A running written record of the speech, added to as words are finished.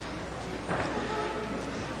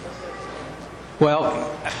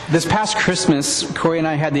Well, this past Christmas, Corey and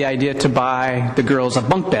I had the idea to buy the girls a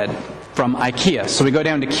bunk bed from IKEA. So we go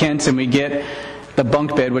down to Kent and we get the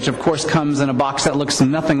bunk bed, which of course comes in a box that looks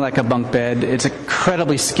nothing like a bunk bed. It's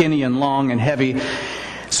incredibly skinny and long and heavy.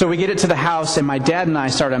 So we get it to the house, and my dad and I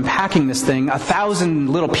start unpacking this thing.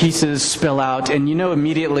 1,000 little pieces spill out, and you know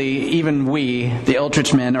immediately, even we, the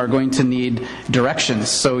Eldridge men, are going to need directions.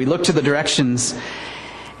 So we look to the directions,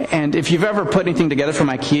 and if you've ever put anything together from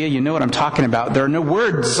IKEA, you know what I'm talking about. There are no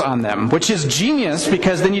words on them, which is genius,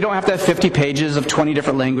 because then you don't have to have 50 pages of 20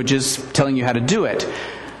 different languages telling you how to do it.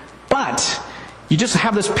 But you just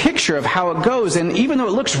have this picture of how it goes, and even though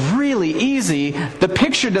it looks really easy, the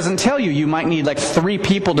picture doesn't tell you you might need like 3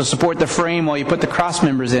 people to support the frame while you put the cross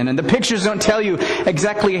members in, and the pictures don't tell you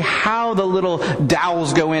exactly how the little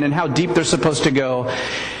dowels go in and how deep they're supposed to go.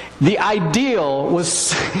 The ideal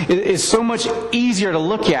is so much easier to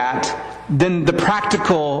look at than the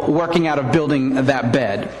practical working out of building that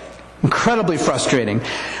bed. Incredibly frustrating.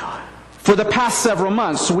 For the past several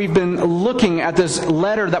months, we've been looking at this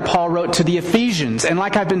letter that Paul wrote to the Ephesians. And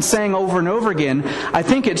like I've been saying over and over again, I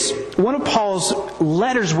think it's one of Paul's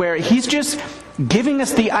letters where he's just giving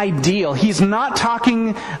us the ideal. He's not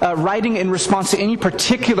writing in response to any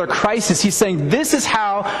particular crisis. He's saying this is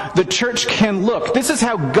how the church can look. This is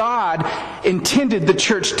how God intended the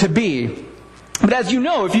church to be. But as you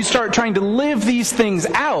know, if you start trying to live these things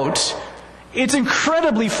out, it's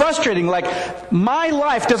incredibly frustrating. Like, my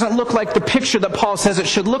life doesn't look like the picture that Paul says it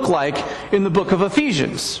should look like in the book of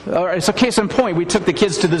Ephesians. It's a case in point. We took the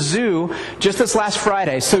kids to the zoo just this last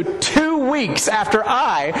Friday. So 2 weeks after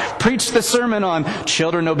I preached the sermon on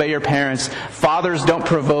children, obey your parents, fathers, don't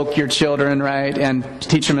provoke your children, right, and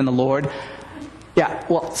teach them in the Lord. Yeah,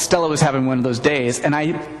 well, Stella was having one of those days, and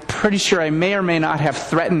I'm pretty sure I may or may not have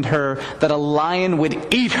threatened her that a lion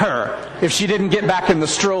would eat her if she didn't get back in the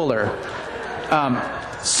stroller.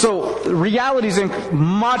 So reality is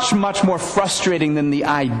much, much more frustrating than the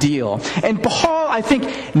ideal. And Paul, I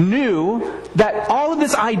think, knew that all of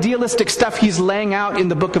this idealistic stuff he's laying out in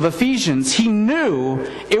the book of Ephesians, he knew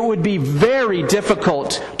it would be very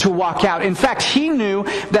difficult to walk out. In fact, he knew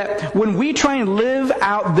that when we try and live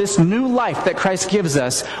out this new life that Christ gives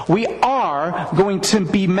us, we are going to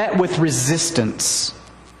be met with resistance.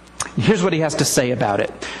 Here's what he has to say about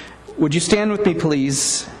it. Would you stand with me,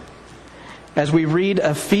 please, as we read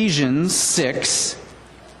Ephesians 6,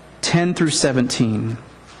 10 through 17.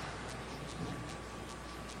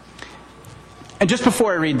 And just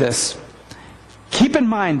before I read this, keep in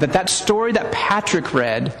mind that story that Patrick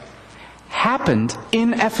read happened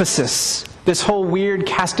in Ephesus. This whole weird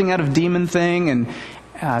casting out of demon thing,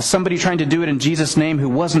 and somebody trying to do it in Jesus' name who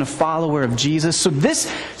wasn't a follower of Jesus. So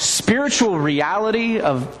this spiritual reality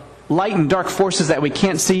of light and dark forces that we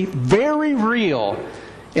can't see, very real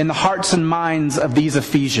in the hearts and minds of these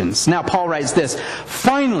Ephesians. Now Paul writes this: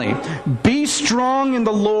 "Finally, be strong in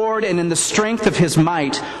the Lord and in the strength of His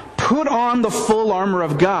might. Put on the full armor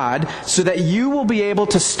of God so that you will be able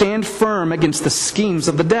to stand firm against the schemes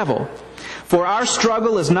of the devil. For our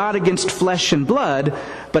struggle is not against flesh and blood,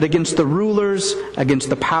 but against the rulers, against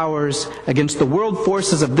the powers, against the world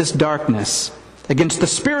forces of this darkness, against the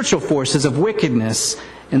spiritual forces of wickedness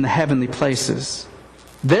in the heavenly places.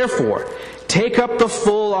 Therefore, take up the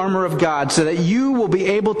full armor of God so that you will be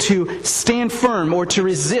able to stand firm or to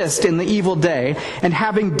resist in the evil day, and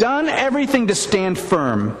having done everything to stand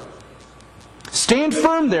firm. Stand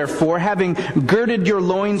firm, therefore, having girded your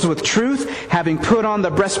loins with truth, having put on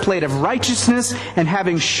the breastplate of righteousness, and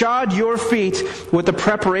having shod your feet with the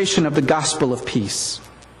preparation of the gospel of peace."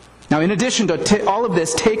 Now, in addition to all of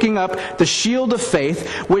this, taking up the shield of faith,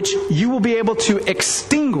 which you will be able to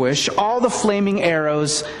extinguish all the flaming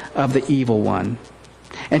arrows of the evil one.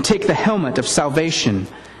 And take the helmet of salvation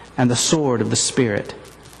and the sword of the Spirit,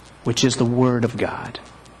 which is the Word of God.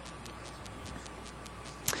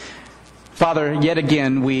 Father, yet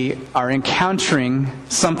again, we are encountering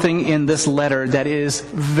something in this letter that is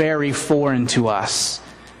very foreign to us.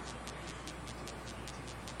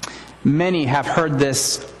 Many have heard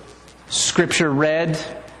this Scripture read,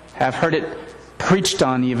 have heard it preached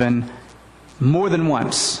on even more than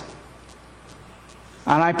once.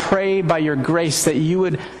 And I pray by your grace that you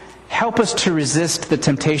would help us to resist the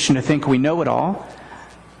temptation to think we know it all,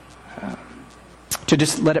 to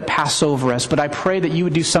just let it pass over us. But I pray that you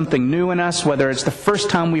would do something new in us, whether it's the first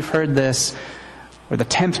time we've heard this, or the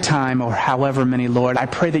 10th time, or however many, Lord. I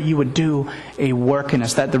pray that you would do a work in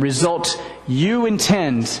us, that the result you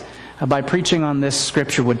intend by preaching on this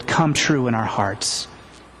Scripture would come true in our hearts.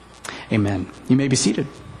 Amen. You may be seated.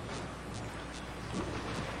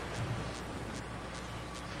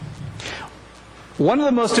 One of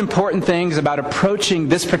the most important things about approaching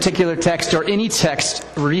this particular text, or any text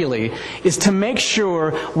really, is to make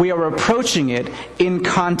sure we are approaching it in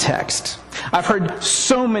context. I've heard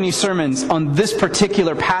so many sermons on this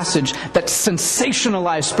particular passage that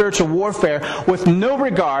sensationalize spiritual warfare with no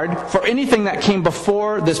regard for anything that came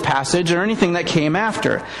before this passage or anything that came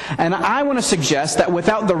after. And I want to suggest that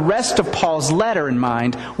without the rest of Paul's letter in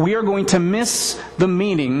mind, we are going to miss the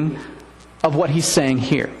meaning of what he's saying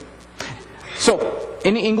here. So,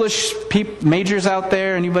 any English majors out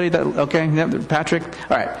there? Anybody that, okay, Patrick?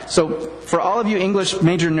 All right, so for all of you English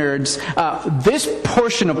major nerds, this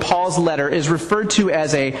portion of Paul's letter is referred to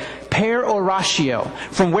as a peroratio,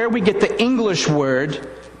 from where we get the English word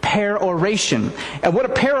peroration. And what a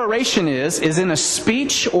peroration is in a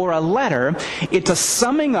speech or a letter, it's a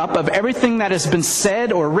summing up of everything that has been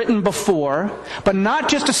said or written before, but not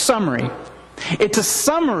just a summary. It's a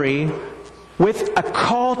summary with a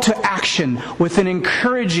call to action, with an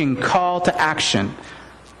encouraging call to action.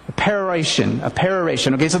 A peroration.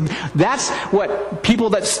 Okay, so that's what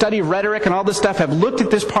people that study rhetoric and all this stuff have looked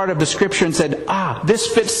at this part of the Scripture and said, this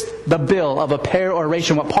fits the bill of a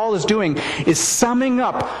peroration. What Paul is doing is summing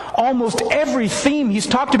up almost every theme he's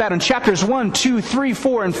talked about in chapters 1, 2, 3,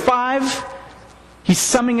 4, and 5. He's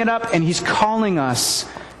summing it up and he's calling us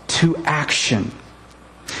to action.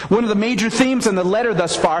 One of the major themes in the letter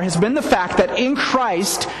thus far has been the fact that in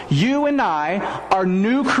Christ, you and I are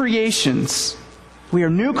new creations. We are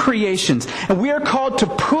new creations. And we are called to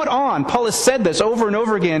put on, Paul has said this over and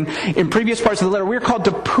over again in previous parts of the letter, we are called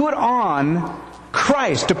to put on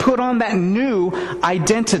Christ, to put on that new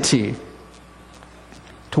identity,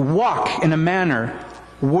 to walk in a manner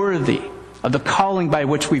worthy of the calling by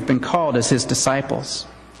which we've been called as his disciples.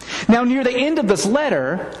 Now, near the end of this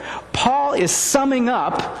letter, Paul is summing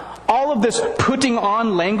up all of this putting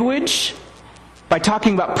on language by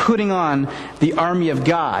talking about putting on the army of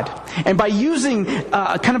God. And by using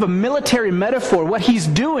kind of a military metaphor, what he's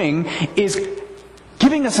doing is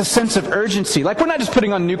giving us a sense of urgency. Like, we're not just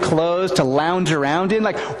putting on new clothes to lounge around in.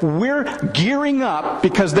 Like, we're gearing up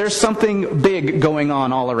because there's something big going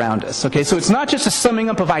on all around us. Okay, so it's not just a summing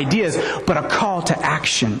up of ideas, but a call to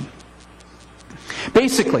action.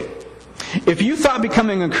 Basically, if you thought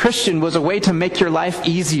becoming a Christian was a way to make your life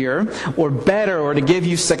easier or better or to give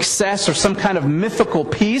you success or some kind of mythical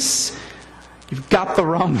peace, you've got the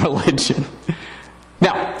wrong religion.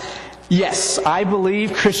 Now, yes, I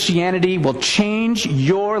believe Christianity will change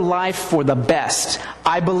your life for the best.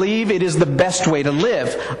 I believe it is the best way to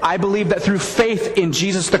live. I believe that through faith in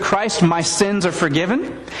Jesus the Christ, my sins are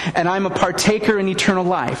forgiven and I'm a partaker in eternal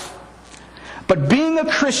life. But being a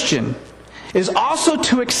Christian is also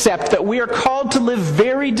to accept that we are called to live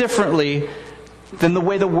very differently than the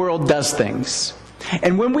way the world does things.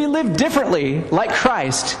 And when we live differently, like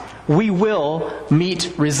Christ, we will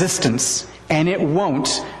meet resistance, and it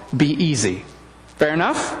won't be easy. Fair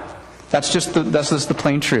enough? That's just the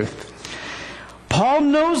plain truth. Paul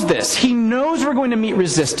knows this. He knows we're going to meet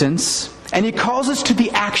resistance, and he calls us to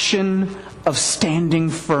the action of standing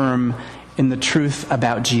firm in the truth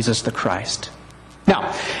about Jesus the Christ.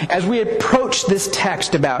 Now, as we approach this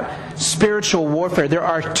text about spiritual warfare, there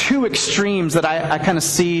are two extremes that I kind of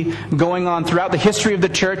see going on throughout the history of the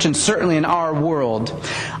church and certainly in our world.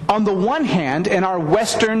 On the one hand, in our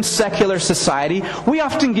Western secular society, we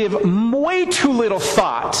often give way too little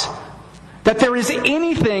thought that there is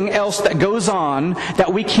anything else that goes on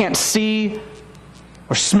that we can't see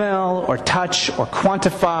or smell or touch or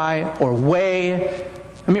quantify or weigh.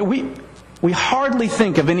 I mean, we hardly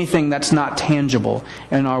think of anything that's not tangible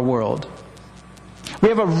in our world. We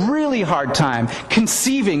have a really hard time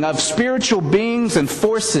conceiving of spiritual beings and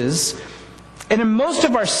forces. And in most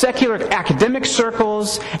of our secular academic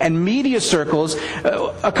circles and media circles,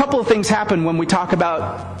 a couple of things happen when we talk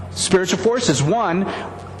about spiritual forces. One,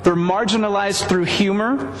 they're marginalized through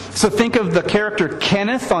humor. So think of the character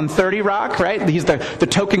Kenneth on 30 Rock, right? He's the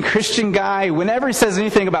token Christian guy. Whenever he says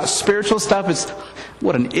anything about spiritual stuff, it's,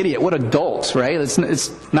 what an idiot, what a dolt, right?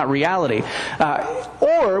 It's not reality.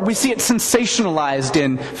 Or we see it sensationalized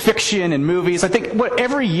in fiction and movies. I think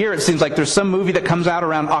every year it seems like there's some movie that comes out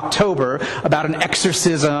around October about an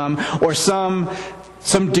exorcism or some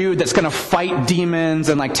dude that's going to fight demons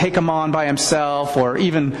and like take them on by himself, or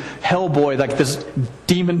even Hellboy, like this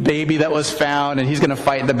demon baby that was found and he's going to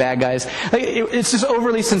fight the bad guys. It's just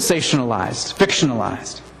overly sensationalized,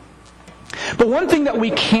 fictionalized. But one thing that we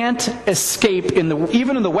can't escape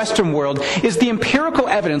even in the Western world is the empirical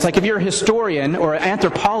evidence. Like if you're a historian or an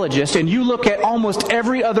anthropologist and you look at almost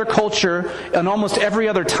every other culture and almost every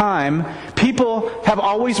other time, people have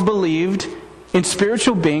always believed in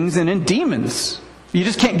spiritual beings and in demons. You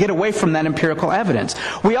just can't get away from that empirical evidence.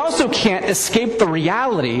 We also can't escape the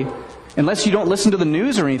reality, unless you don't listen to the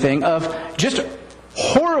news or anything, of just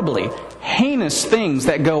horribly heinous things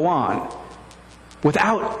that go on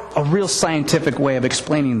without a real scientific way of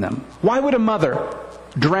explaining them. Why would a mother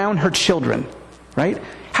drown her children, right?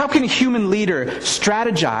 How can a human leader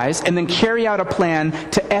strategize and then carry out a plan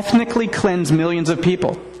to ethnically cleanse millions of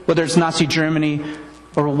people, whether it's Nazi Germany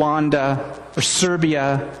or Rwanda or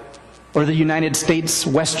Serbia or the United States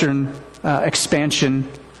Western expansion?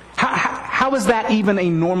 How is that even a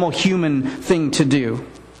normal human thing to do?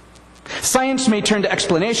 Science may turn to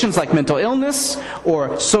explanations like mental illness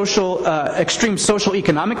or extreme social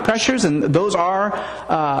economic pressures, and those are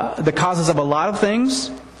the causes of a lot of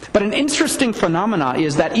things. But an interesting phenomena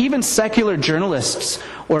is that even secular journalists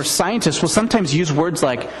or scientists will sometimes use words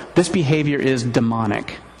like, this behavior is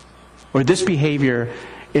demonic, or this behavior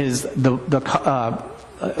is the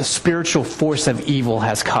spiritual force of evil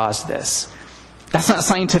has caused this. That's not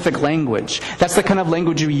scientific language. That's the kind of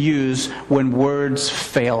language we use when words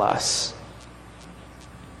fail us.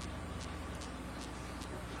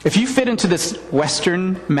 If you fit into this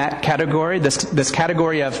Western category, this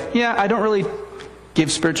category of, I don't really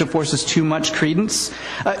give spiritual forces too much credence,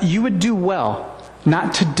 you would do well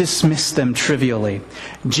not to dismiss them trivially.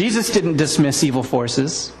 Jesus didn't dismiss evil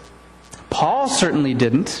forces. Paul certainly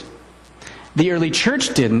didn't. The early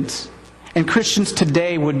church didn't. And Christians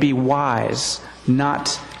today would be wise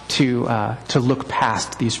not to look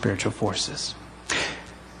past these spiritual forces.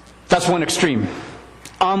 That's one extreme.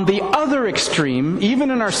 On the other extreme,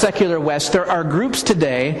 even in our secular West, there are groups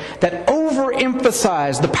today that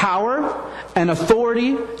overemphasize the power and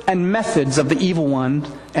authority and methods of the evil one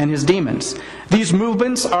and his demons. These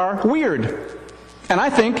movements are weird, and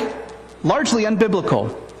I think largely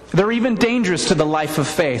unbiblical. They're even dangerous to the life of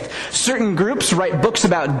faith. Certain groups write books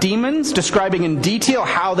about demons, describing in detail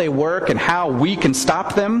how they work and how we can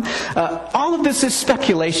stop them. All of this is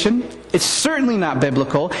speculation. It's certainly not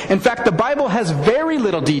biblical. In fact, the Bible has very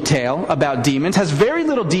little detail about demons, has very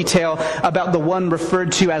little detail about the one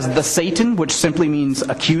referred to as the Satan, which simply means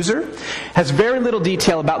accuser, has very little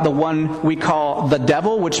detail about the one we call the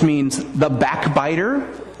devil, which means the backbiter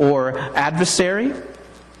or adversary.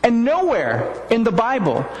 And nowhere in the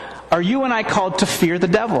Bible are you and I called to fear the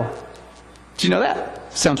devil. Do you know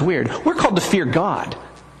that? Sounds weird. We're called to fear God.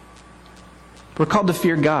 We're called to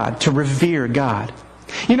fear God, to revere God.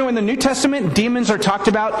 You know, in the New Testament, demons are talked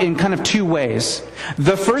about in kind of two ways.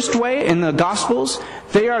 The first way, in the Gospels,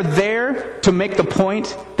 they are there to make the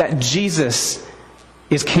point that Jesus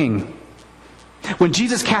is king. When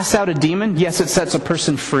Jesus casts out a demon, yes, it sets a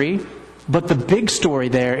person free. But the big story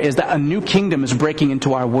there is that a new kingdom is breaking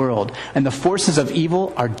into our world, and the forces of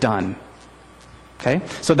evil are done. Okay?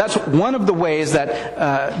 So that's one of the ways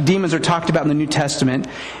that demons are talked about in the New Testament.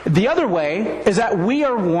 The other way is that we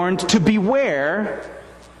are warned to beware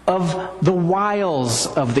of the wiles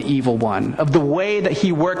of the evil one, of the way that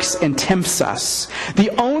he works and tempts us.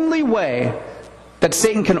 The only way that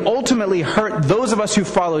Satan can ultimately hurt those of us who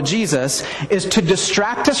follow Jesus is to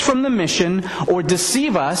distract us from the mission or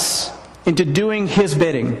deceive us into doing his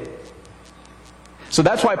bidding. So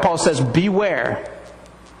that's why Paul says, beware.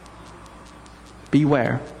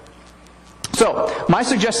 Beware. So, my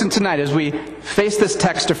suggestion tonight as we face this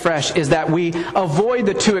text afresh is that we avoid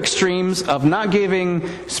the two extremes of not giving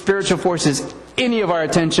spiritual forces any of our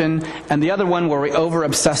attention, and the other one where we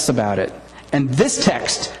over-obsess about it. And this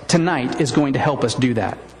text tonight is going to help us do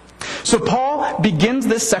that. So Paul begins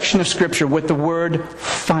this section of Scripture with the word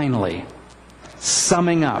finally.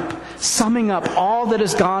 Summing up all that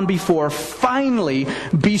has gone before. Finally,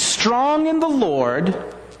 be strong in the Lord.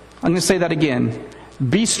 I'm going to say that again.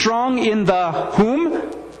 Be strong in the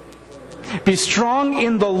whom? Be strong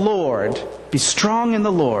in the Lord. Be strong in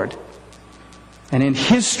the Lord. And in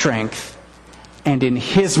His strength and in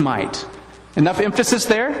His might. Enough emphasis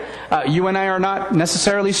there. You and I are not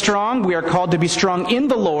necessarily strong. We are called to be strong in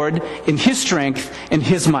the Lord, in His strength, in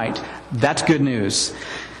His might. That's good news.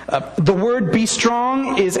 The word be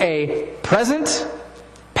strong is a present,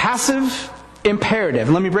 passive imperative.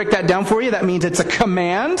 Let me break that down for you. That means it's a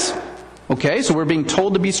command. Okay, so we're being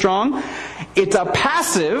told to be strong. It's a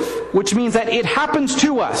passive, which means that it happens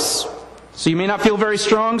to us. So you may not feel very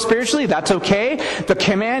strong spiritually. That's okay. The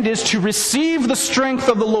command is to receive the strength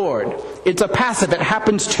of the Lord. It's a passive. It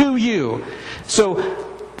happens to you. So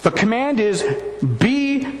the command is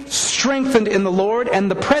be strengthened in the Lord, and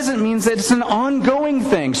the present means that it's an ongoing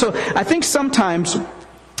thing. So I think sometimes,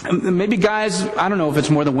 maybe guys, I don't know if it's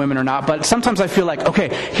more than women or not, but sometimes I feel like, okay,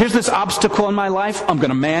 here's this obstacle in my life. I'm going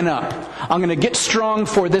to man up. I'm going to get strong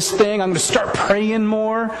for this thing. I'm going to start praying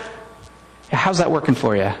more. How's that working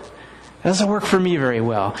for you? That doesn't work for me very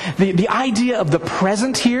well. The idea of the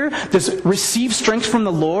present here, this receive strength from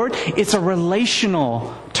the Lord, it's a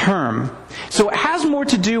relational term. So it has more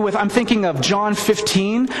to do with, I'm thinking of John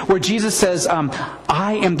 15, where Jesus says,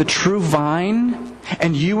 I am the true vine,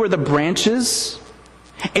 and you are the branches.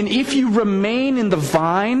 And if you remain in the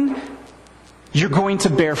vine, you're going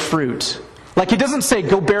to bear fruit. Like, it doesn't say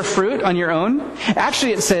go bear fruit on your own.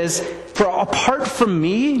 Actually, it says, for apart from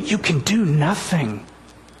me, you can do nothing.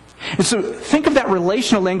 And so think of that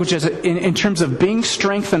relational language as in terms of being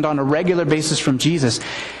strengthened on a regular basis from Jesus.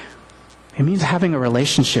 It means having a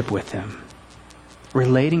relationship with Him,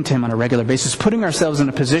 relating to Him on a regular basis, putting ourselves in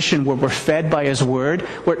a position where we're fed by His Word.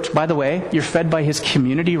 Where, by the way, you're fed by His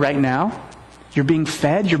community right now. You're being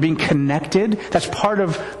fed, you're being connected. That's part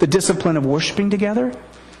of the discipline of worshiping together.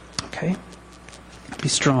 Okay? Be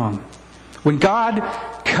strong. When God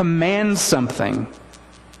commands something,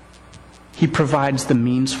 He provides the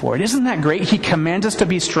means for it. Isn't that great? He commands us to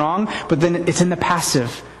be strong, but then it's in the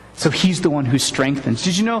passive. So He's the one who strengthens.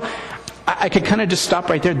 Did you know, I could kind of just stop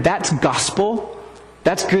right there. That's gospel.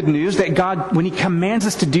 That's good news. That God, when He commands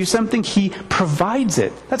us to do something, He provides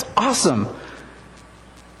it. That's awesome.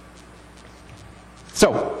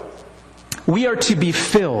 So, we are to be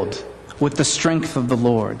filled with the strength of the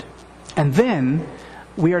Lord. And then,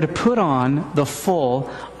 we are to put on the full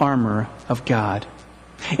armor of God.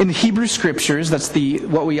 In the Hebrew Scriptures, that's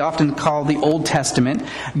what we often call the Old Testament,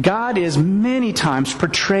 God is many times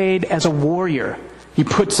portrayed as a warrior. He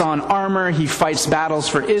puts on armor, He fights battles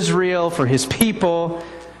for Israel, for His people.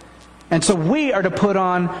 And so we are to put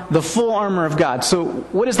on the full armor of God. So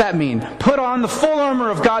what does that mean? Put on the full armor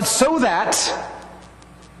of God so that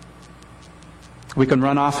we can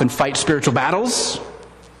run off and fight spiritual battles?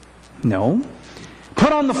 No.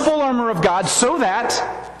 Put on the full armor of God so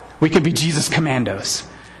that we can be Jesus commandos.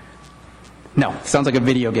 No, sounds like a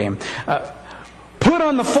video game. Put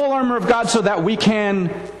on the full armor of God so that we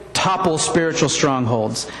can topple spiritual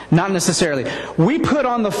strongholds. Not necessarily. We put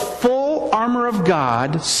on the full armor of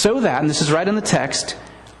God so that, and this is right in the text,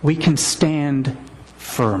 we can stand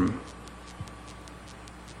firm.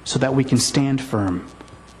 So that we can stand firm.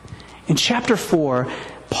 In chapter 4,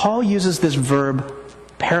 Paul uses this verb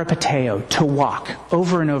peripateo, to walk,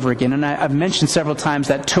 over and over again. And I've mentioned several times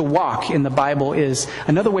that to walk in the Bible is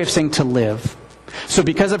another way of saying to live. So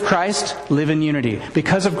because of Christ, live in unity.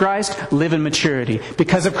 Because of Christ, live in maturity.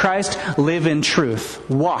 Because of Christ, live in truth.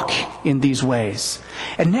 Walk in these ways.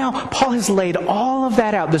 And now Paul has laid all of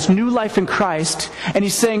that out, this new life in Christ, and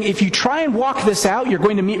he's saying if you try and walk this out, you're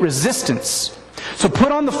going to meet resistance. So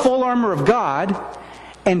put on the full armor of God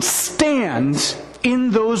and stand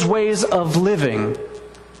in those ways of living.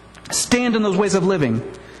 Stand in those ways of living.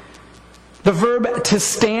 The verb to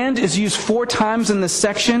stand is used 4 times in this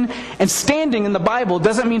section, and standing in the Bible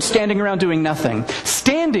doesn't mean standing around doing nothing.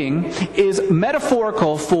 Standing is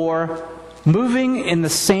metaphorical for moving in the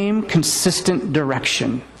same consistent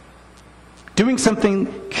direction. Doing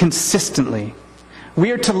something consistently.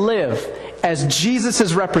 We are to live as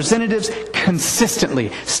Jesus' representatives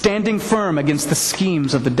consistently, standing firm against the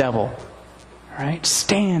schemes of the devil. All right?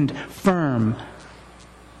 Stand firm.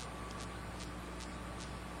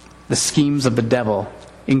 The schemes of the devil.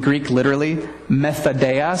 In Greek, literally,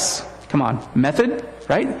 methodeas. Come on, method,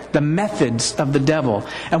 right? The methods of the devil.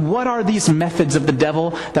 And what are these methods of the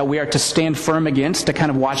devil that we are to stand firm against, to kind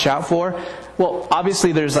of watch out for? Well,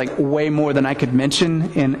 obviously there's like way more than I could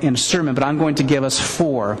mention in a sermon, but I'm going to give us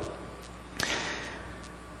 4.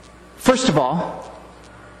 First of all,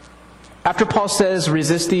 after Paul says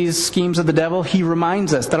resist these schemes of the devil, he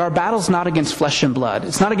reminds us that our battle's not against flesh and blood.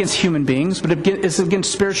 It's not against human beings, but it's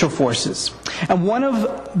against spiritual forces. And one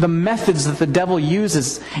of the methods that the devil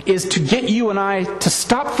uses is to get you and I to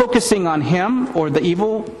stop focusing on him or the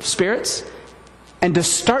evil spirits and to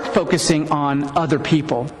start focusing on other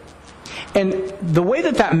people. And the way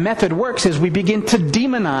that method works is we begin to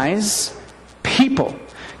demonize people.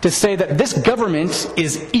 To say that this government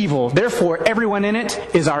is evil, therefore everyone in it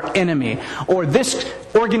is our enemy. Or this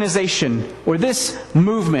organization or this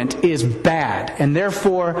movement is bad, and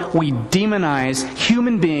therefore we demonize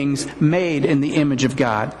human beings made in the image of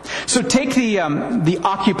God. So take the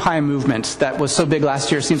Occupy movement that was so big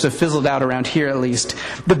last year, seems to have fizzled out around here at least.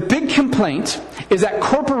 The big complaint is that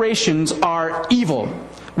corporations are evil.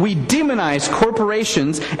 We demonize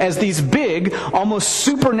corporations as these big, almost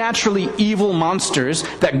supernaturally evil monsters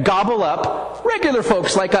that gobble up regular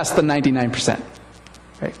folks like us, the 99%.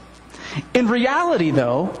 Right? In reality,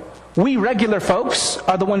 though, we regular folks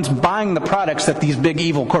are the ones buying the products that these big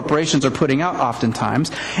evil corporations are putting out oftentimes.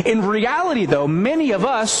 In reality, though, many of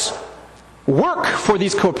us work for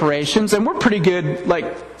these corporations, and we're pretty good,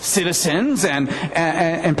 like, citizens and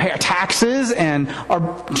pay our taxes and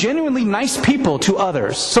are genuinely nice people to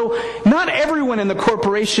others. So not everyone in the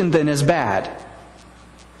corporation then is bad.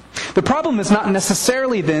 The problem is not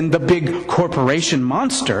necessarily then the big corporation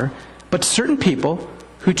monster, but certain people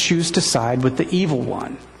who choose to side with the evil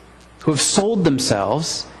one, who have sold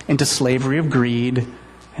themselves into slavery of greed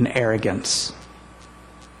and arrogance.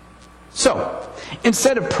 So,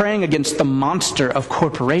 instead of praying against the monster of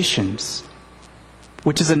corporations,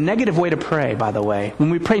 which is a negative way to pray, by the way. When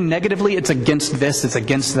we pray negatively, it's against this, it's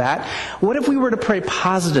against that. What if we were to pray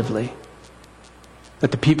positively?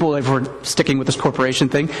 That the people, if we're sticking with this corporation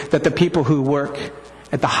thing, that the people who work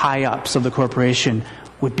at the high ups of the corporation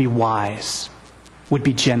would be wise, would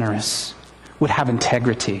be generous, would have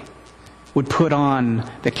integrity, would put on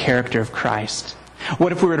the character of Christ.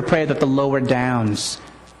 What if we were to pray that the lower downs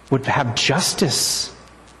would have justice,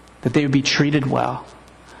 that they would be treated well,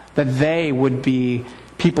 that they would be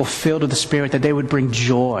people filled with the Spirit, that they would bring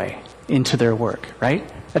joy into their work, right?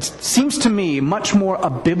 That seems to me much more a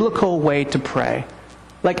biblical way to pray.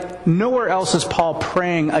 Like, nowhere else is Paul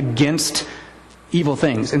praying against evil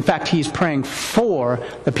things. In fact, he's praying for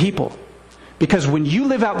the people. Because when you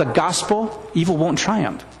live out the gospel, evil won't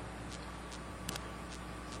triumph.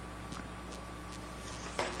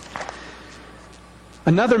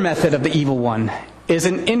 Another method of the evil one is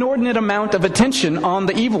an inordinate amount of attention on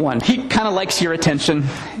the evil one. He kind of likes your attention.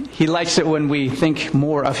 He likes it when we think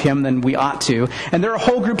more of him than we ought to. And there are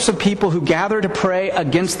whole groups of people who gather to pray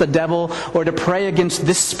against the devil or to pray against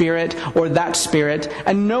this spirit or that spirit.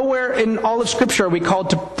 And nowhere in all of Scripture are we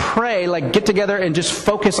called to pray, like get together and just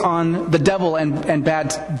focus on the devil and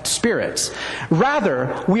bad spirits.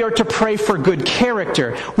 Rather, we are to pray for good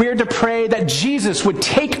character. We are to pray that Jesus would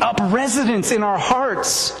take up residence in our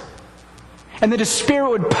hearts, and that His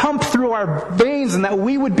Spirit would pump through our veins, and that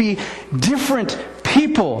we would be different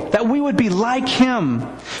people, that we would be like Him.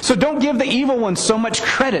 So don't give the evil one so much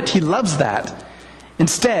credit. He loves that.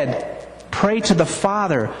 Instead, pray to the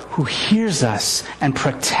Father who hears us and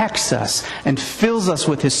protects us and fills us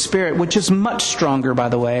with His Spirit, which is much stronger, by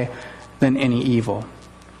the way, than any evil.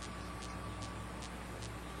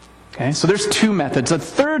 Okay, so there's two methods. A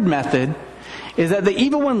third method is that the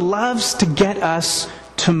evil one loves to get us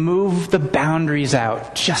to move the boundaries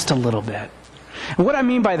out just a little bit. And what I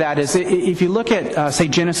mean by that is, if you look at, say,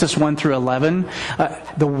 Genesis 1 through 11,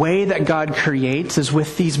 the way that God creates is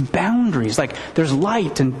with these boundaries. Like, there's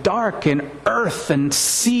light and dark and earth and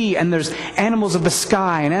sea, and there's animals of the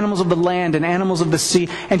sky and animals of the land and animals of the sea,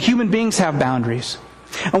 and human beings have boundaries.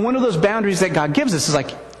 And one of those boundaries that God gives us is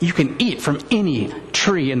like, you can eat from any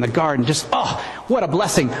tree in the garden. Just, oh, what a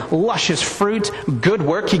blessing. Luscious fruit, good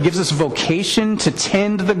work. He gives us vocation to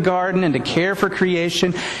tend the garden and to care for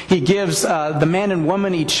creation. He gives the man and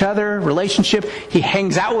woman each other relationship. He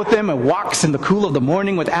hangs out with them and walks in the cool of the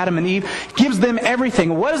morning with Adam and Eve. Gives them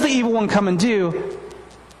everything. What does the evil one come and do?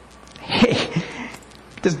 Hey,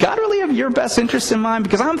 does God really have your best interest in mind?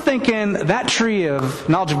 Because I'm thinking that tree of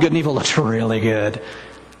knowledge of good and evil looks really good.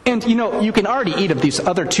 And, you know, you can already eat of these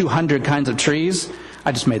other 200 kinds of trees.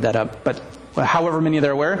 I just made that up, but however many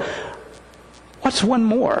there were. What's one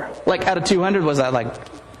more? Like, out of 200, was that like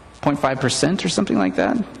 0.5% or something like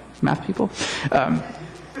that? Math people?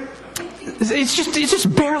 It's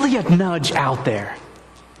just barely a nudge out there.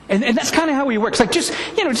 And that's kind of how He works. Like, just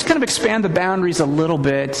kind of expand the boundaries a little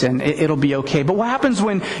bit and it'll be okay. But what happens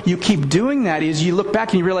when you keep doing that is you look back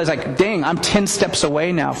and you realize, like, dang, I'm 10 steps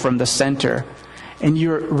away now from the center. And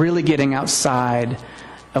you're really getting outside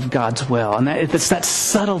of God's will. And it's that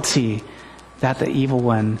subtlety that the evil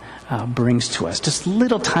one brings to us. Just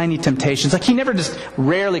little tiny temptations. Like, he never just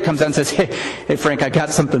rarely comes out and says, hey Frank, I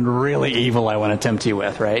got something really evil I want to tempt you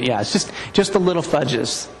with, right? Yeah, it's just the little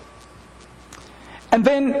fudges. And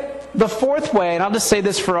then the fourth way, and I'll just say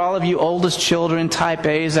this for all of you oldest children, type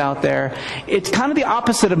A's out there, it's kind of the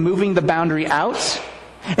opposite of moving the boundary out.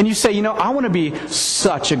 And you say, I want to be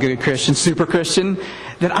such a good Christian, super Christian,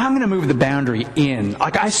 that I'm going to move the boundary in.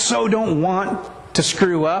 Like, I so don't want to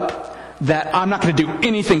screw up that I'm not going to do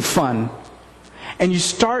anything fun. And you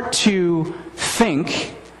start to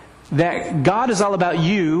think that God is all about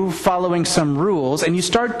you following some rules, and you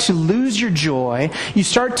start to lose your joy. You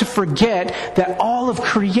start to forget that all of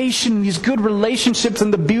creation, these good relationships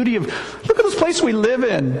and the beauty of, look at this place we live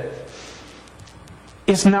in,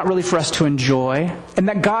 is not really for us to enjoy, and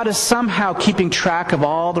that God is somehow keeping track of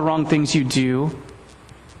all the wrong things you do,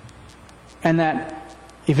 and that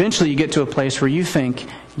eventually you get to a place where you think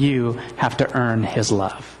you have to earn His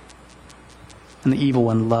love. And the evil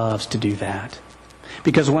one loves to do that,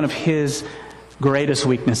 because one of his greatest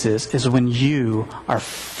weakness is when you are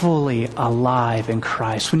fully alive in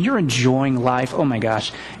Christ. When you're enjoying life, oh my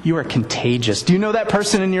gosh, you are contagious. Do you know that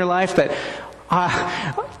person in your life that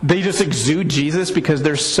they just exude Jesus because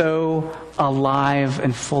they're so alive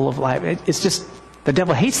and full of life? It's just, the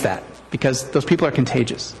devil hates that because those people are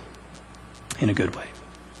contagious in a good way.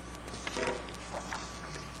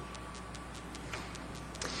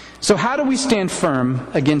 So how do we stand firm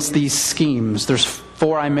against these schemes? There's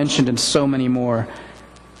 4 I mentioned and so many more.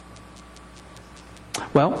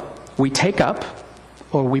 Well, we take up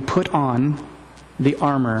or we put on the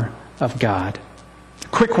armor of God.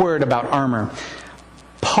 Quick word about armor.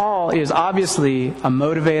 Paul is obviously a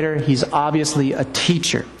motivator. He's obviously a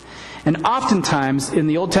teacher. And oftentimes in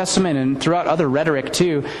the Old Testament and throughout other rhetoric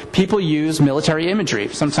too, people use military imagery.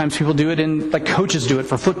 Sometimes people do it like coaches do it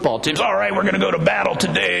for football teams. All right, we're going to go to battle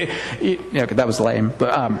today. Yeah, that was lame.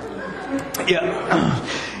 But yeah.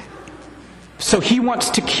 So he wants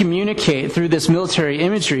to communicate through this military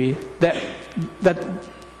imagery that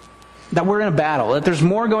we're in a battle, that there's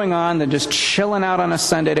more going on than just chilling out on a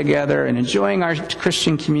Sunday together and enjoying our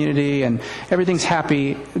Christian community and everything's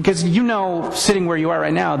happy. Because sitting where you are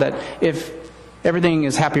right now, that if everything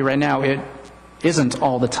is happy right now, it isn't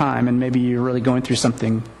all the time, and maybe you're really going through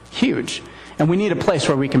something huge. And we need a place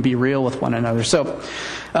where we can be real with one another. So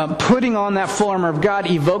putting on that full armor of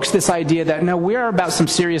God evokes this idea that, no, we are about some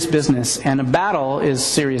serious business, and a battle is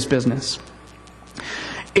serious business.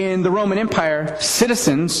 In the Roman Empire,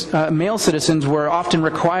 male citizens were often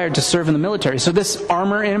required to serve in the military. So this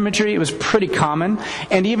armor imagery, it was pretty common.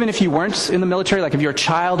 And even if you weren't in the military, like if you're a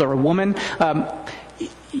child or a woman,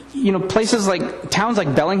 places like, towns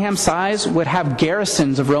like Bellingham size would have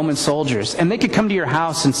garrisons of Roman soldiers. And they could come to your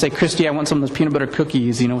house and say, Christy, I want some of those peanut butter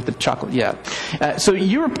cookies, with the chocolate. Yeah. So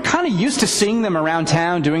you were kind of used to seeing them around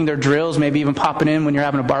town doing their drills, maybe even popping in when you're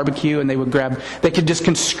having a barbecue, and they could just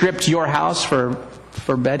conscript your house for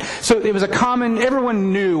bed. So it was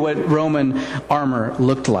everyone knew what Roman armor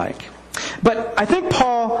looked like. But I think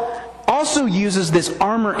Paul also uses this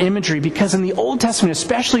armor imagery because in the Old Testament,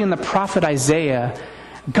 especially in the prophet Isaiah,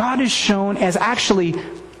 God is shown as actually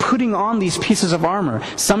putting on these pieces of armor.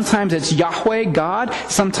 Sometimes it's Yahweh, God.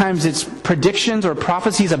 Sometimes it's predictions or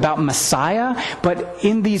prophecies about Messiah. But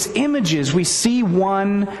in these images, we see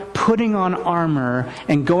one putting on armor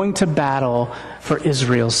and going to battle for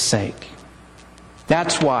Israel's sake.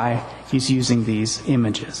 That's why he's using these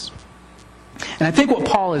images. And I think what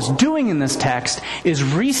Paul is doing in this text is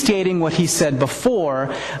restating what he said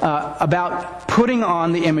before about putting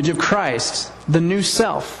on the image of Christ, the new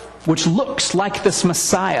self, which looks like this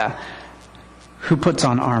Messiah who puts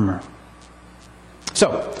on armor.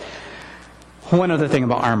 So, one other thing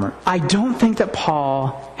about armor. I don't think that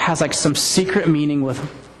Paul has some secret meaning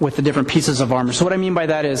with the different pieces of armor. So what I mean by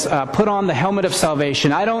that is put on the helmet of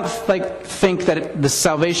salvation. I don't think that the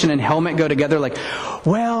salvation and helmet go together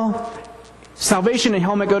salvation and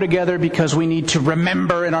helmet go together because we need to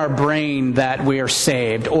remember in our brain that we are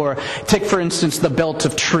saved. Or take, for instance, the belt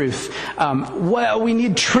of truth. We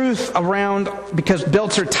need truth around because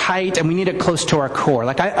belts are tight and we need it close to our core.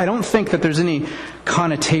 I don't think that there's any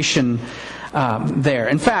connotation there.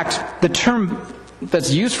 In fact, the term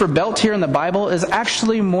that's used for belt here in the Bible is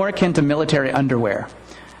actually more akin to military underwear.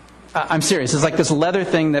 I'm serious. It's like this leather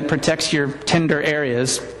thing that protects your tender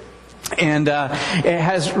areas. And it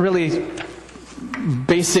has really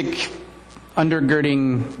basic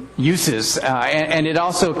undergirding uses. And it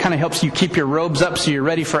also kind of helps you keep your robes up so you're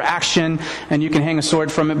ready for action and you can hang a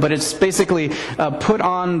sword from it. But it's basically put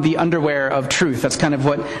on the underwear of truth. That's kind of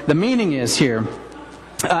what the meaning is here.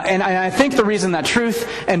 And I think the reason that truth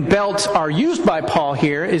and belt are used by Paul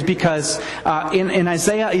here is because in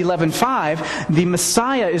Isaiah 11:5, the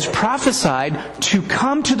Messiah is prophesied to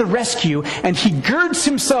come to the rescue, and he girds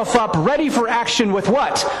himself up ready for action with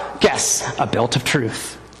what? Guess, a belt of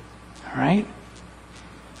truth. All right?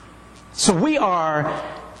 So we are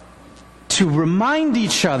to remind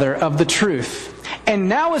each other of the truth. And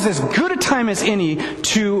now is as good a time as any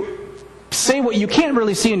to say what you can't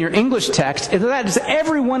really see in your English text, that is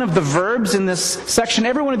every one of the verbs in this section,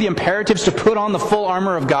 every one of the imperatives to put on the full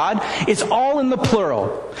armor of God, it's all in the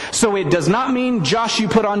plural. So it does not mean, Josh, you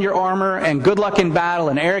put on your armor, and good luck in battle,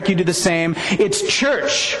 and Eric, you do the same. It's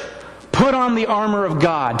church. Put on the armor of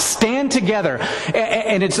God. Stand together.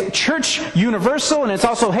 And it's church universal, and it's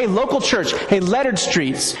also, hey, local church, hey, Leonard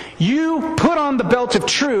Streets. You put on the belt of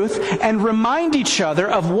truth and remind each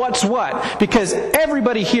other of what's what. Because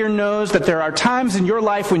everybody here knows that there are times in your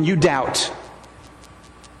life when you doubt.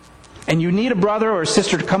 And you need a brother or a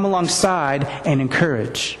sister to come alongside and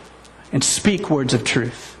encourage and speak words of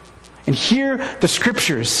truth. And hear the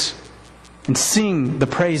scriptures and sing the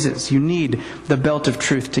praises. You need the belt of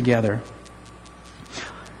truth together.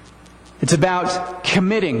 It's about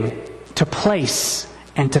committing to place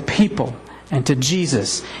and to people and to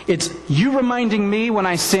Jesus. It's you reminding me when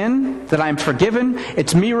I sin that I'm forgiven.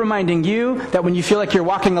 It's me reminding you that when you feel like you're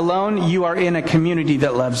walking alone, you are in a community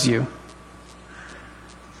that loves you.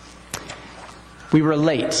 We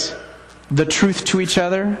relate the truth to each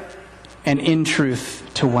other and in truth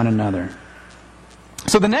to one another.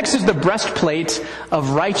 So the next is the breastplate of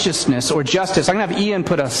righteousness or justice. I'm going to have Ian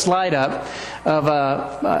put a slide up of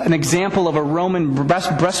an example of a Roman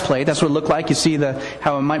breastplate. That's what it looked like. You see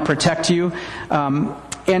how it might protect you.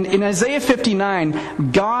 And in Isaiah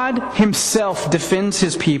 59, God himself defends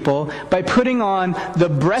his people by putting on the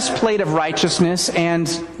breastplate of righteousness, and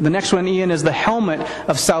the next one, Ian, is the helmet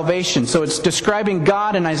of salvation. So it's describing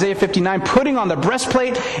God in Isaiah 59 putting on the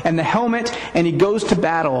breastplate and the helmet, and he goes to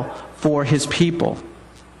battle for his people.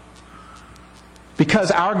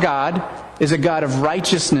 Because our God is a God of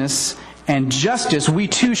righteousness and justice, we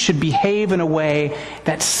too should behave in a way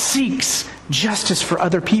that seeks justice for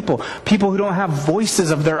other people. People who don't have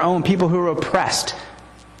voices of their own, people who are oppressed.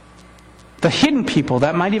 The hidden people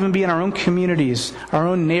that might even be in our own communities, our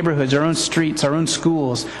own neighborhoods, our own streets, our own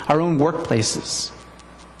schools, our own workplaces.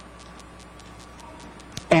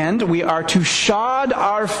 And we are to shod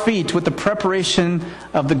our feet with the preparation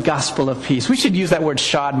of the gospel of peace. We should use that word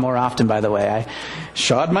shod more often, by the way. I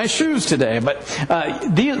shod my shoes today. But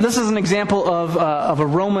this is an example of a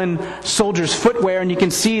Roman soldier's footwear. And you can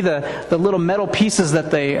see the little metal pieces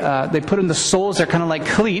that they put in the soles. They're kind of like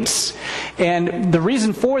cleats. And the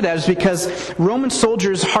reason for that is because Roman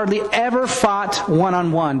soldiers hardly ever fought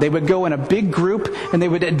one-on-one. They would go in a big group and they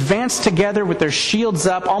would advance together with their shields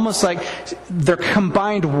up, almost like their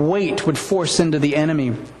combined weight would force into the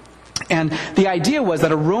enemy. And the idea was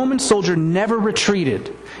that a Roman soldier never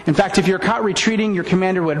retreated. In fact, if you're caught retreating, your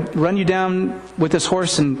commander would run you down with his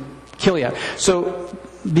horse and kill you. So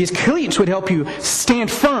these cleats would help you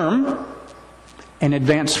stand firm and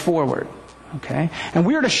advance forward. Okay? And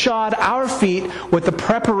we are to shod our feet with the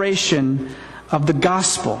preparation of the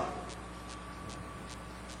gospel.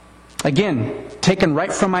 Again, taken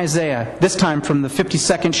right from Isaiah, this time from the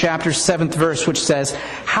 52nd chapter, 7th verse, which says,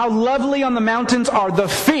 "How lovely on the mountains are the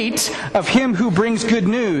feet of him who brings good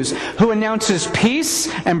news, who announces peace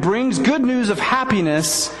and brings good news of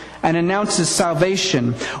happiness and announces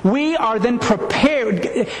salvation." We are then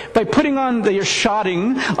prepared, by putting on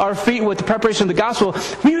shodding our feet with the preparation of the gospel,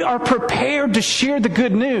 we are prepared to share the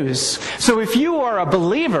good news. So if you are a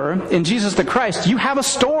believer in Jesus the Christ, you have a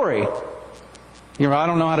story. I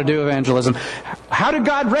don't know how to do evangelism. How did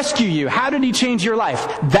God rescue you? How did he change your life?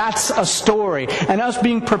 That's a story. And us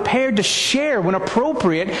being prepared to share, when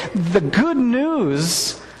appropriate, the good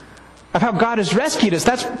news of how God has rescued us.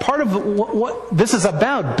 That's part of what this is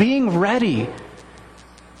about. Being ready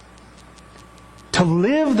to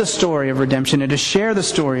live the story of redemption and to share the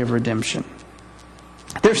story of redemption.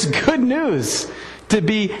 There's good news to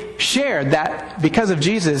be shared that because of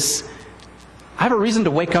Jesus, I have a reason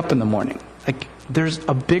to wake up in the morning. There's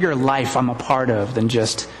a bigger life I'm a part of than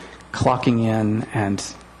just clocking in and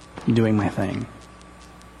doing my thing.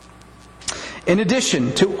 In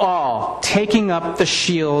addition to all, taking up the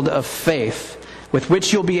shield of faith, with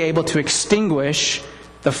which you'll be able to extinguish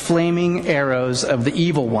the flaming arrows of the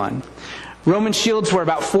evil one. Roman shields were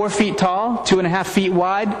about 4 feet tall, 2.5 feet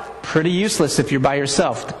wide. Pretty useless if you're by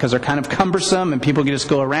yourself, because they're kind of cumbersome and people can just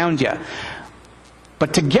go around you.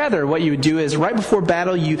 But together, what you would do is, right before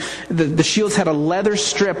battle, the shields had a leather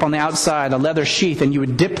strip on the outside, a leather sheath, and you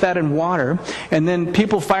would dip that in water, and then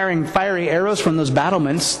people firing fiery arrows from those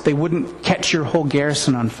battlements, they wouldn't catch your whole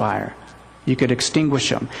garrison on fire. You could extinguish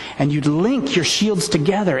them. And you'd link your shields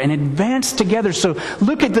together and advance together. So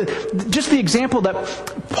look at just the example that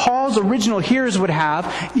Paul's original hearers would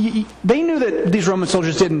have. They knew that these Roman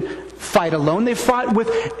soldiers didn't fight alone. They fought with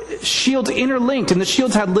shields interlinked. And the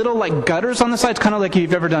shields had little gutters on the sides, kind of like if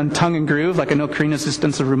you've ever done tongue and groove. I know Karina's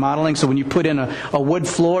extensive remodeling. So when you put in a wood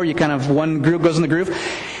floor, you kind of, one groove goes in the groove.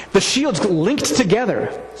 The shields linked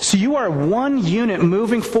together. So you are one unit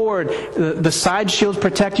moving forward. The side shields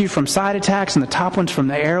protect you from side attacks and the top ones from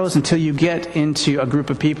the arrows until you get into a group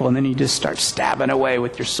of people, and then you just start stabbing away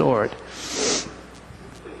with your sword.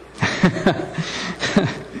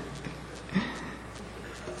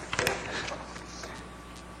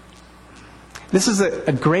 This is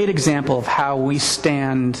a great example of how we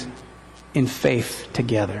stand in faith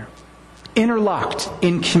together. Interlocked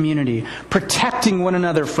in community, protecting one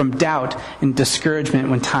another from doubt and discouragement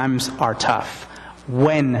when times are tough.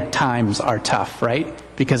 when times are tough, right?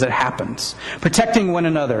 Because it happens. Protecting one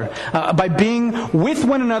another. By being with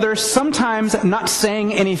one another, sometimes not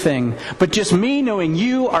saying anything, but just me knowing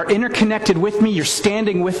you are interconnected with me, you're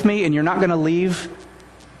standing with me, and you're not going to leave.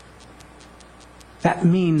 That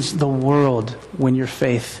means the world when your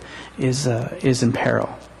faith is in peril.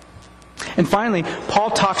 And finally,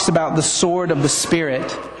 Paul talks about the sword of the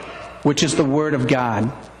Spirit, which is the Word of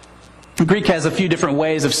God. Greek has a few different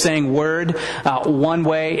ways of saying word. One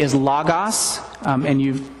way is logos, and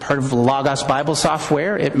you've heard of Logos Bible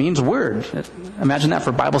software. It means word. Imagine that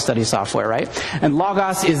for Bible study software, right? And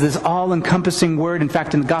logos is this all-encompassing word. In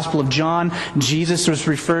fact, in the Gospel of John, Jesus was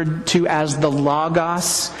referred to as the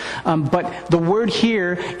Logos. But the word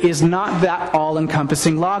here is not that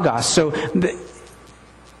all-encompassing logos. So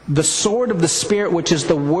the sword of the Spirit, which is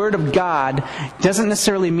the Word of God, doesn't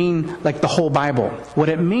necessarily mean like the whole Bible. What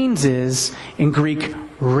it means is, in Greek,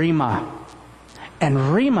 rhema. And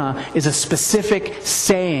rhema is a specific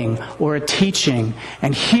saying or a teaching.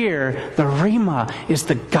 And here, the rhema is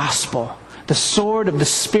the gospel. The sword of the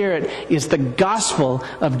Spirit is the gospel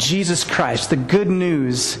of Jesus Christ, the good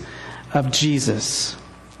news of Jesus.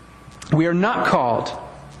 We are not called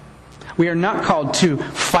to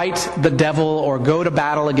fight the devil or go to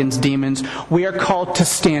battle against demons. We are called to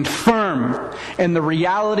stand firm in the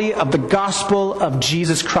reality of the gospel of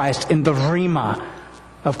Jesus Christ, in the rhema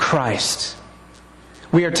of Christ.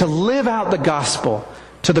 We are to live out the gospel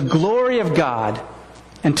to the glory of God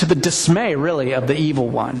and to the dismay, really, of the evil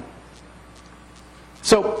one.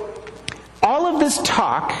 So, all of this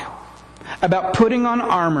talk about putting on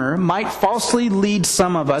armor might falsely lead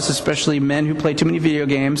some of us, especially men who play too many video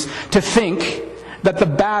games, to think that the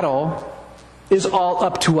battle is all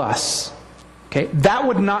up to us. Okay? That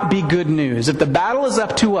would not be good news. If the battle is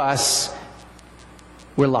up to us,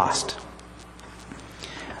 we're lost.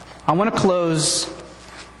 I want to close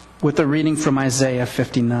with a reading from Isaiah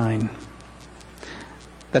 59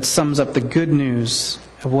 that sums up the good news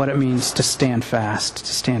of what it means to stand fast,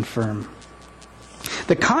 to stand firm.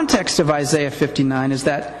 The context of Isaiah 59 is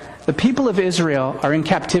that the people of Israel are in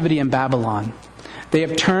captivity in Babylon. They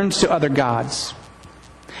have turned to other gods.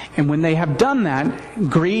 And when they have done that,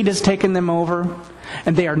 greed has taken them over,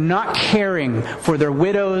 and they are not caring for their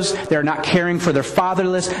widows, they are not caring for their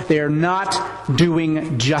fatherless, they are not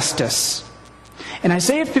doing justice. In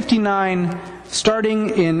Isaiah 59,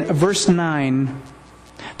 starting in verse 9,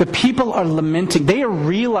 the people are lamenting. They are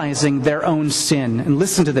realizing their own sin. And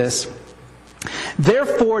listen to this.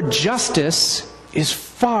 Therefore, justice is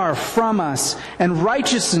far from us, and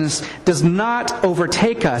righteousness does not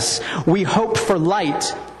overtake us. We hoped for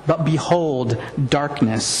light, but behold,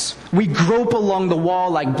 darkness. We grope along the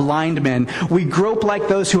wall like blind men. We grope like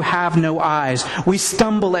those who have no eyes. We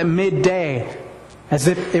stumble at midday as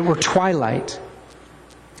if it were twilight.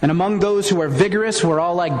 And among those who are vigorous, we're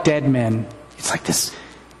all like dead men. It's like this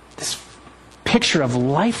picture of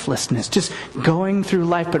lifelessness, just going through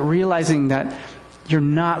life, but realizing that you're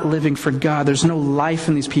not living for God. There's no life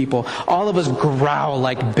in these people. All of us growl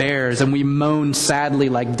like bears, and we moan sadly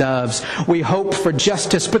like doves. We hope for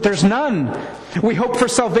justice, but there's none. We hope for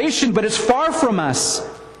salvation, but it's far from us.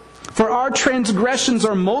 For our transgressions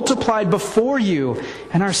are multiplied before you,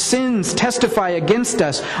 and our sins testify against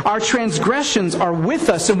us. Our transgressions are with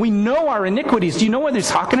us, and we know our iniquities. Do you know what they're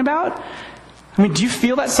talking about? I mean, do you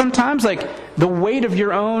feel that sometimes? Like the weight of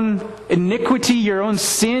your own iniquity, your own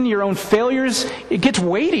sin, your own failures, it gets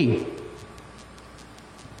weighty.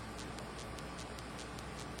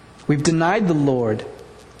 We've denied the Lord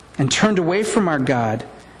and turned away from our God,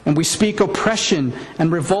 and we speak oppression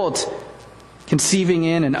and revolt, conceiving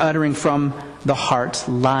in and uttering from the heart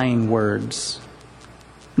lying words.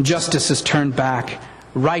 Justice is turned back.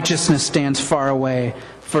 Righteousness stands far away.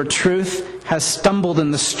 For truth has stumbled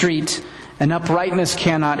in the street, and uprightness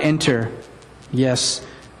cannot enter. Yes,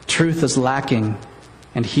 truth is lacking,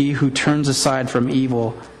 and he who turns aside from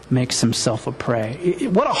evil makes himself a prey.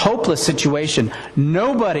 What a hopeless situation.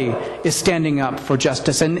 Nobody is standing up for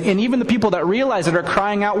justice. And even the people that realize it are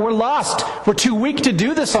crying out, we're lost. We're too weak to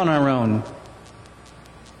do this on our own.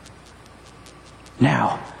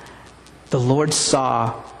 Now, the Lord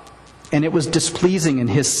saw, and it was displeasing in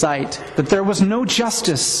his sight, that there was no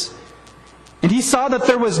justice. And he saw that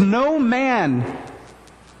there was no man.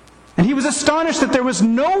 And he was astonished that there was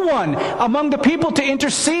no one among the people to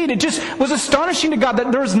intercede. It just was astonishing to God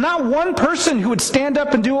that there was not one person who would stand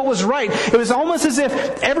up and do what was right. It was almost as if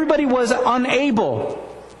everybody was unable.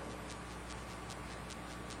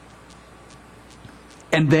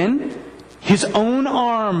 And then his own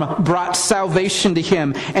arm brought salvation to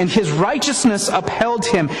him, and his righteousness upheld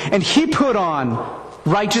him, and he put on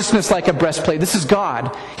righteousness like a breastplate. This is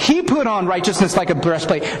God. He put on righteousness like a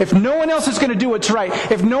breastplate. If no one else is going to do what's right,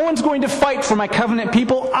 if no one's going to fight for my covenant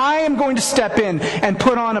people, I am going to step in and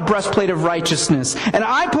put on a breastplate of righteousness. And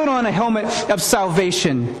I put on a helmet of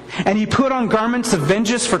salvation. And he put on garments of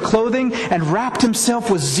vengeance for clothing and wrapped himself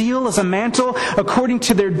with zeal as a mantle. According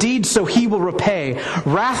to their deeds, so he will repay.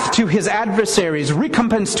 Wrath to his adversaries,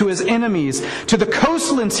 recompense to his enemies. To the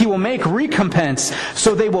coastlands he will make recompense.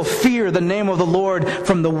 So they will fear the name of the Lord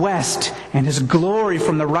from the west, and his glory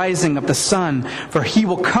from the rising of the sun. For he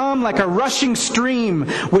will come like a rushing stream,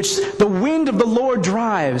 which the wind of the Lord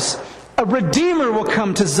drives. A Redeemer will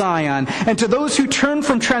come to Zion, and to those who turn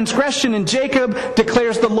from transgression in Jacob,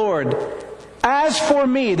 declares the Lord. As for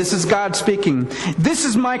me, this is God speaking, this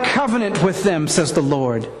is my covenant with them, says the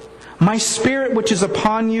Lord. My spirit which is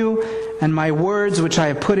upon you, and my words which I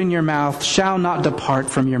have put in your mouth, shall not depart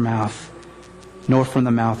from your mouth, nor from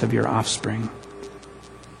the mouth of your offspring,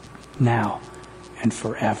 now and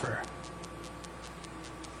forever.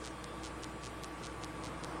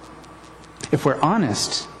 If we're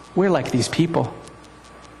honest, we're like these people,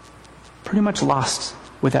 pretty much lost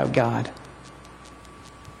without God.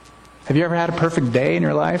 Have you ever had a perfect day in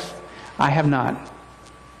your life? I have not.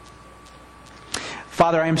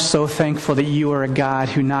 Father, I am so thankful that you are a God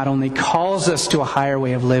who not only calls us to a higher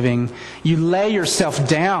way of living, you lay yourself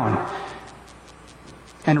down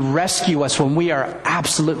and rescue us when we are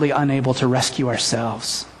absolutely unable to rescue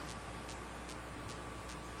ourselves.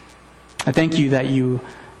 I thank you that you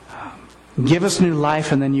give us new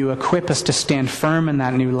life and then you equip us to stand firm in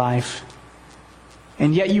that new life.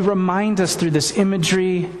 And yet you remind us through this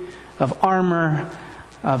imagery of armor,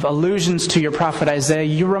 of allusions to your prophet Isaiah,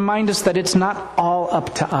 you remind us that it's not all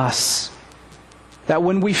up to us. That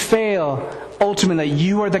when we fail, ultimately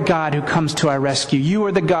you are the God who comes to our rescue. You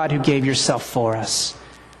are the God who gave yourself for us.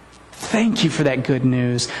 Thank you for that good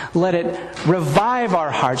news. Let it revive our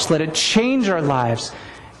hearts. Let it change our lives.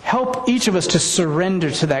 Help each of us to surrender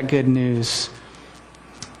to that good news.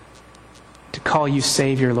 To call you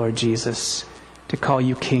Savior, Lord Jesus. To call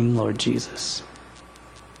you King, Lord Jesus.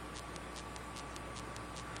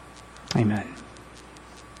 Amen.